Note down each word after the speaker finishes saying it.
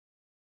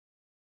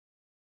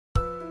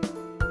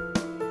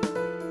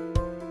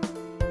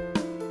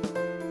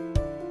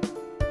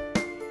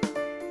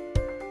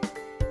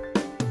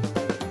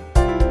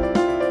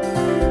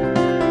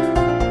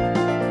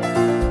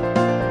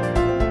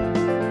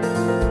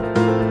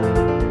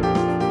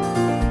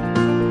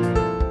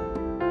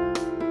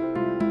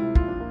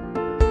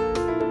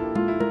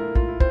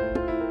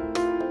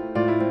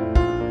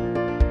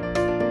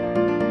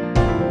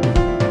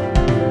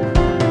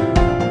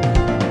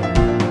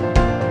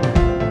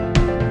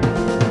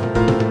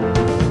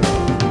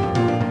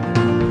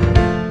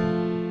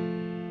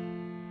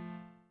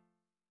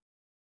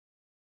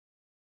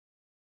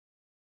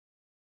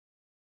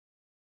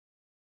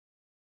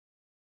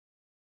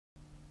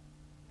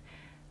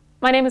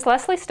My name is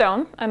Lesley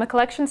Stone. I'm a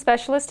collection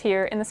specialist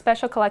here in the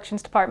Special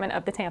Collections Department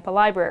of the Tampa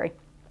Library.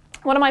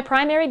 One of my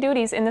primary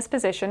duties in this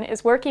position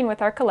is working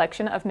with our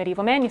collection of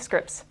medieval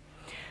manuscripts.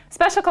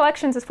 Special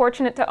Collections is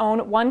fortunate to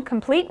own one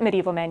complete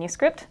medieval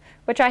manuscript,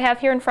 which I have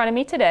here in front of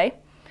me today.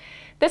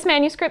 This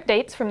manuscript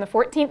dates from the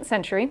 14th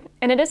century,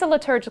 and it is a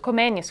liturgical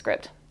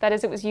manuscript. That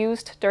is, it was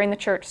used during the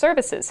church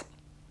services.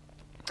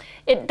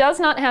 It does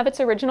not have its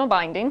original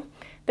binding.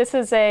 This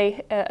is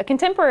a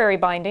contemporary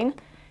binding.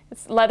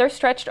 It's leather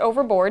stretched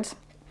over boards,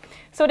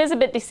 so it is a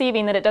bit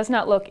deceiving that it does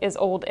not look as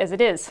old as it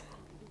is.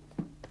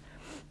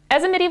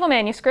 As a medieval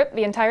manuscript,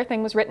 the entire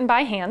thing was written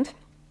by hand,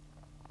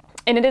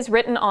 and it is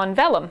written on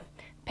vellum.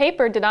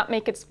 Paper did not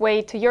make its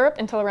way to Europe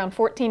until around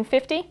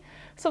 1450,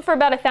 so for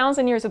about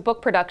 1,000 years of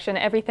book production,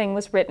 everything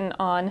was written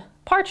on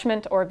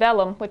parchment or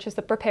vellum, which is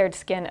the prepared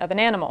skin of an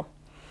animal.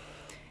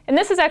 And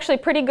this is actually a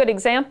pretty good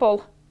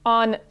example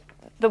on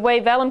the way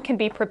vellum can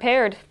be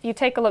prepared. If you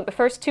take a look, the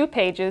first two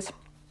pages,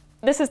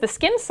 this is the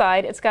skin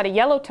side. It's got a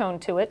yellow tone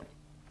to it.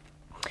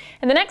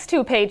 And the next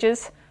two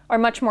pages are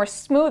much more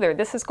smoother.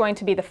 This is going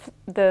to be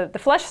the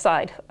flesh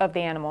side of the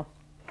animal.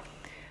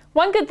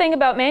 One good thing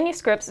about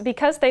manuscripts,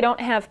 because they don't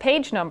have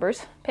page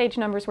numbers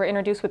were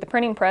introduced with the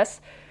printing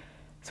press,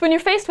 so when you're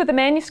faced with a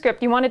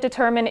manuscript, you want to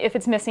determine if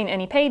it's missing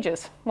any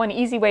pages. One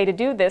easy way to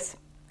do this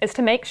is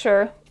to make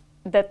sure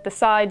that the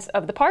sides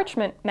of the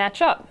parchment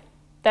match up.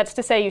 That's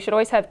to say, you should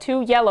always have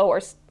two yellow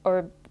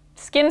or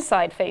skin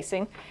side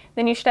facing,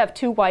 then you should have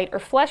two white or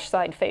flesh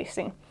side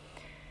facing.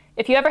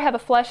 If you ever have a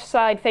flesh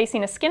side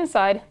facing a skin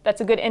side,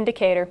 that's a good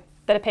indicator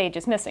that a page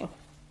is missing.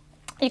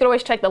 You can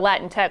always check the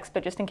Latin text,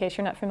 but just in case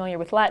you're not familiar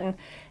with Latin,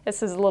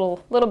 this is a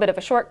little bit of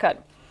a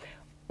shortcut.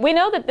 We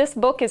know that this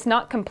book is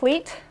not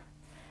complete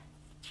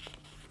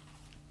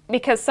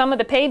because some of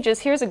the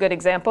pages, here's a good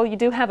example, you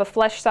do have a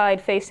flesh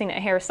side facing a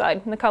hair side,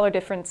 and the color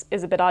difference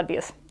is a bit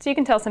obvious. So you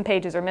can tell some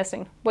pages are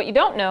missing. What you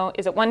don't know,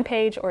 is it one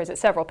page or is it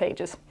several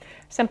pages?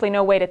 Simply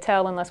no way to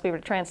tell unless we were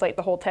to translate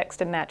the whole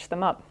text and match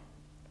them up.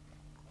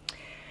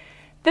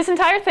 This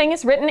entire thing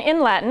is written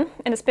in Latin,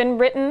 and it's been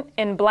written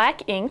in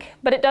black ink,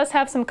 but it does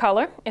have some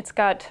color. It's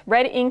got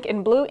red ink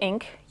and blue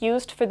ink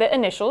used for the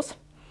initials.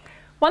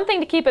 One thing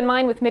to keep in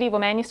mind with medieval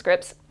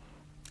manuscripts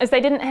is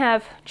they didn't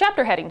have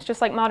chapter headings, just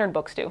like modern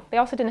books do. They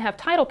also didn't have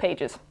title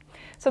pages.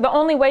 So the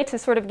only way to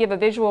sort of give a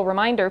visual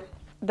reminder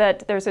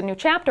that there's a new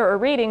chapter or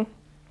reading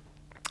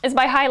is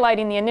by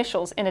highlighting the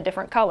initials in a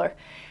different color.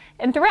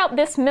 And throughout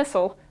this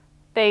missal,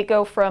 they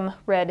go from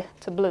red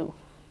to blue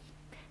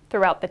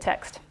throughout the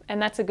text.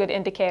 And that's a good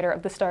indicator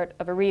of the start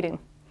of a reading.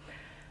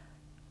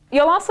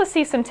 You'll also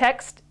see some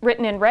text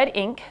written in red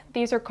ink.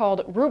 These are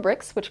called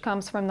rubrics, which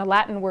comes from the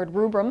Latin word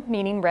rubrum,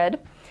 meaning red.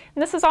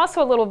 And this is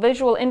also a little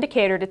visual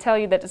indicator to tell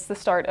you that it's the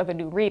start of a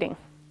new reading.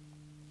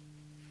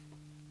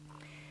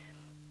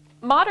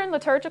 Modern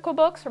liturgical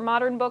books, or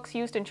modern books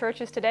used in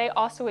churches today,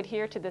 also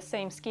adhere to the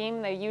same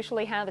scheme. They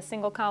usually have a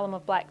single column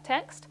of black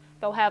text.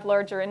 They'll have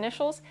larger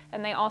initials,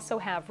 and they also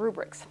have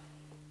rubrics.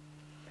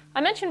 I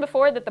mentioned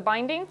before that the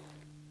binding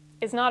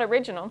is not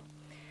original.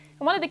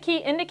 And one of the key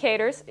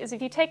indicators is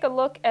if you take a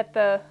look at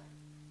the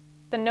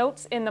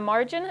notes in the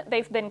margin,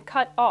 they've been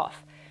cut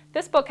off.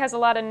 This book has a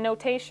lot of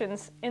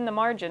notations in the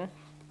margin.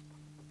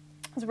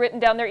 It's written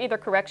down there, either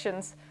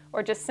corrections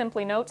or just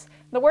simply notes.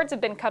 The words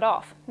have been cut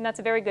off, and that's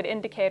a very good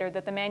indicator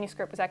that the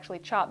manuscript was actually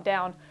chopped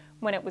down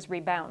when it was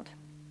rebound.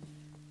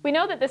 We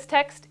know that this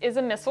text is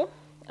a missal,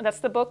 and that's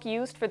the book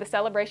used for the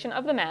celebration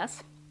of the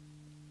Mass.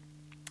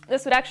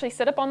 This would actually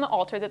sit up on the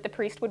altar that the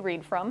priest would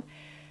read from.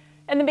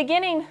 And the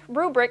beginning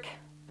rubric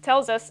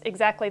tells us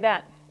exactly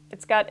that.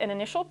 It's got an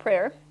initial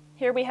prayer.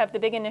 Here we have the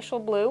big initial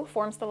blue,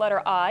 forms the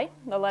letter I.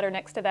 The letter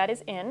next to that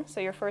is in, so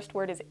your first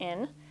word is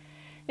in.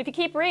 If you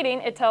keep reading,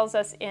 it tells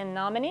us in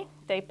nomine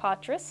Dei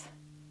Patris,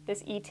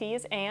 this et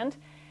is and,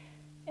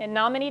 in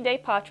nomine Dei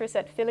Patris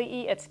et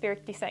Filii et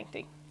Spiritus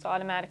Sancti. So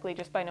automatically,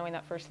 just by knowing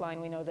that first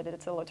line, we know that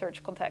it's a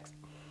liturgical text.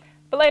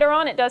 But later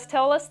on, it does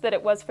tell us that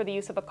it was for the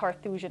use of a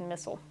Carthusian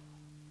Missal.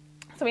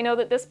 So we know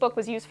that this book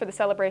was used for the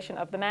celebration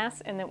of the Mass,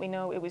 and that we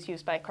know it was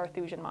used by a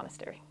Carthusian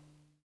monastery.